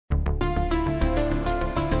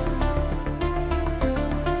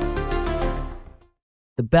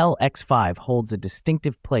The Bell X-5 holds a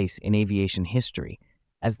distinctive place in aviation history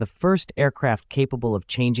as the first aircraft capable of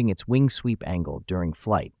changing its wing sweep angle during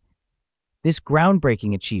flight. This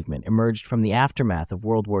groundbreaking achievement emerged from the aftermath of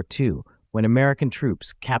World War II, when American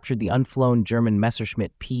troops captured the unflown German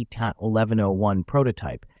Messerschmitt P.1101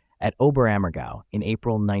 prototype at Oberammergau in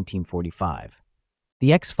April 1945.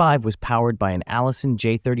 The X-5 was powered by an Allison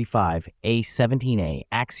J35 A17A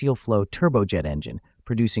axial flow turbojet engine,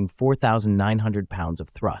 producing 4,900 pounds of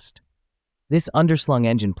thrust. This underslung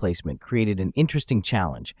engine placement created an interesting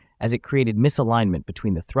challenge, as it created misalignment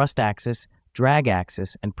between the thrust axis, drag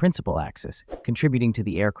axis, and principal axis, contributing to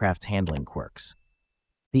the aircraft's handling quirks.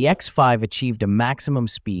 The X-5 achieved a maximum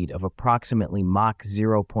speed of approximately Mach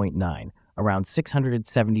 0.9, around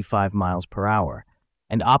 675 miles per hour,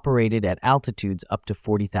 and operated at altitudes up to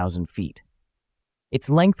 40,000 feet. Its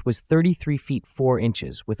length was 33 feet 4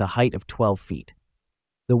 inches with a height of 12 feet.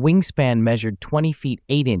 The wingspan measured 20 feet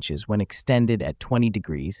 8 inches when extended at 20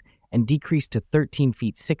 degrees and decreased to 13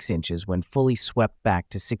 feet 6 inches when fully swept back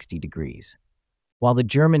to 60 degrees. While the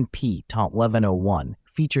German P.1101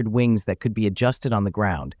 featured wings that could be adjusted on the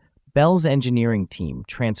ground, Bell's engineering team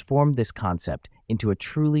transformed this concept into a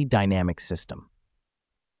truly dynamic system.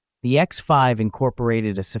 The X-5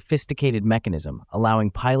 incorporated a sophisticated mechanism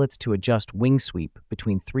allowing pilots to adjust wing sweep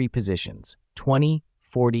between 3 positions, 20,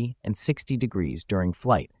 40, and 60 degrees during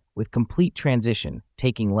flight, with complete transition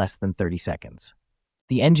taking less than 30 seconds.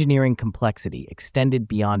 The engineering complexity extended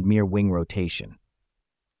beyond mere wing rotation.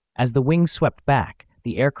 As the wings swept back,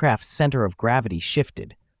 the aircraft's center of gravity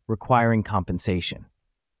shifted, requiring compensation.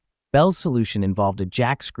 Bell's solution involved a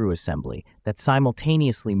jack screw assembly that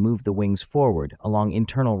simultaneously moved the wings forward along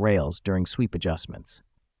internal rails during sweep adjustments.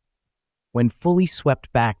 When fully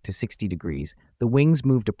swept back to 60 degrees, the wings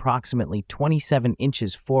moved approximately 27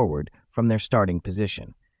 inches forward from their starting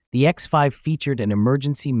position. The X-5 featured an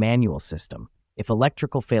emergency manual system. If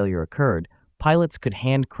electrical failure occurred, pilots could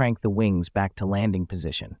hand crank the wings back to landing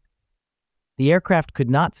position. The aircraft could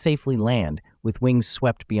not safely land with wings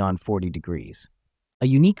swept beyond 40 degrees. A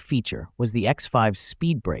unique feature was the X-5's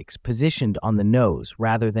speed brakes positioned on the nose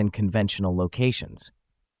rather than conventional locations.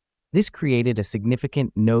 This created a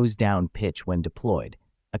significant nose-down pitch when deployed,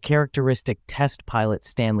 a characteristic test pilot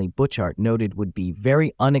Stanley Butchart noted would be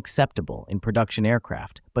very unacceptable in production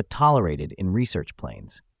aircraft but tolerated in research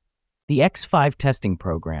planes. The X-5 testing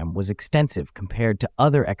program was extensive compared to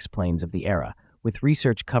other X-planes of the era, with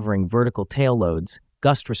research covering vertical tail loads,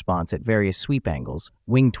 gust response at various sweep angles,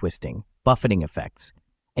 wing twisting, buffeting effects,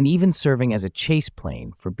 and even serving as a chase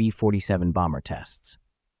plane for B-47 bomber tests.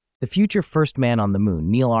 The future first man on the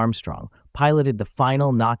moon, Neil Armstrong, piloted the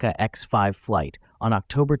final NACA X-5 flight on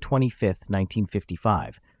October 25,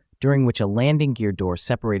 1955, during which a landing gear door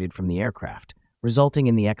separated from the aircraft, resulting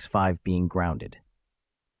in the X-5 being grounded.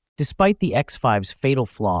 Despite the X-5's fatal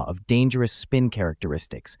flaw of dangerous spin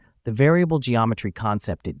characteristics, the variable geometry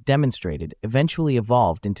concept it demonstrated eventually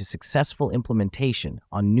evolved into successful implementation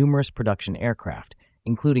on numerous production aircraft,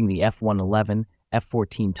 including the F-111,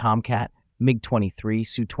 F-14 Tomcat, MiG-23,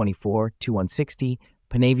 Su-24, Tu-160,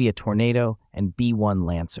 Panavia Tornado, and B-1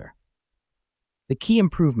 Lancer. The key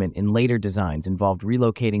improvement in later designs involved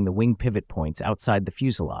relocating the wing pivot points outside the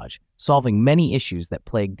fuselage, solving many issues that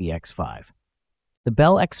plagued the X-5. The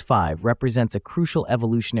Bell X-5 represents a crucial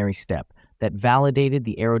evolutionary step that validated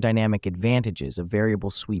the aerodynamic advantages of variable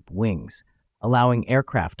sweep wings, allowing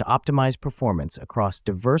aircraft to optimize performance across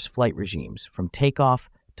diverse flight regimes from takeoff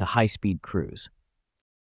to high-speed cruise.